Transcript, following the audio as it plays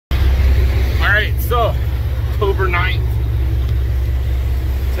So, October 9th.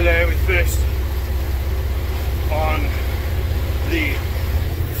 Today we fished on the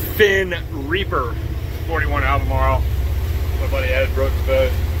Fin Reaper 41 Albemarle. My buddy Ed broke the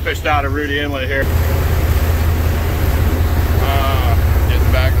boat. Fished out of Rudee Inlet here.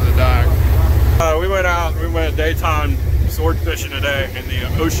 Getting back to the dock. We went daytime sword fishing today in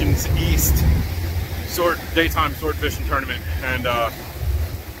the Oceans East daytime sword fishing tournament, and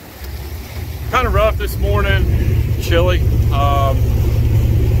kind of rough this morning, chilly, but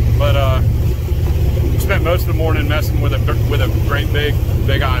spent most of the morning messing with a great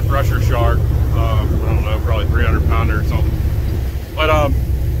big eye thresher shark. I don't know, probably 300 pounder or something. But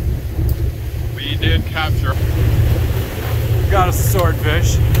we did capture. Got us a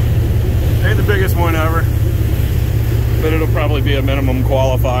swordfish. Ain't the biggest one ever, but it'll probably be a minimum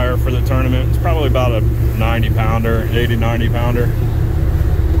qualifier for the tournament. It's probably about a 90 pounder, 80, 90 pounder.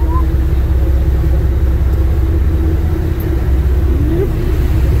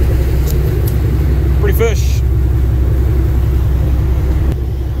 Pretty fish.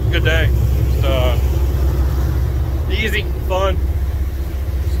 Good day. It's, easy, fun.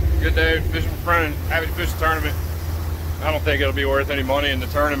 Good day fishing with friends. Happy to fish the tournament. I don't think it'll be worth any money in the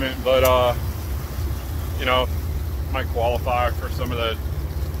tournament, but you know, might qualify for some of the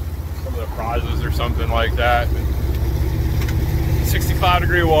prizes or something like that.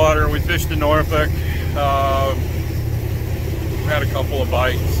 65-degree water. We fished in Norfolk. We had a couple of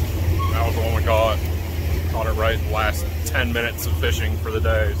bites. That was the one we caught. Caught it right in the last 10 minutes of fishing for the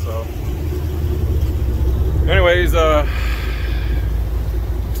day. So, anyways, I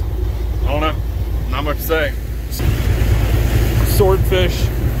don't know. Not much to say. Swordfish,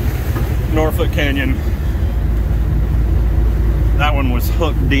 Norfolk Canyon. That one was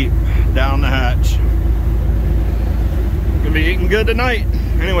hooked deep down the hatch. Gonna be eating good tonight.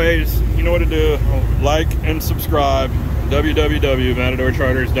 Anyways, you know what to do. Like and subscribe.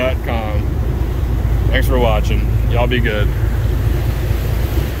 www.matadorcharters.com. Thanks for watching. Y'all be good.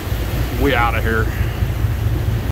 We out of here.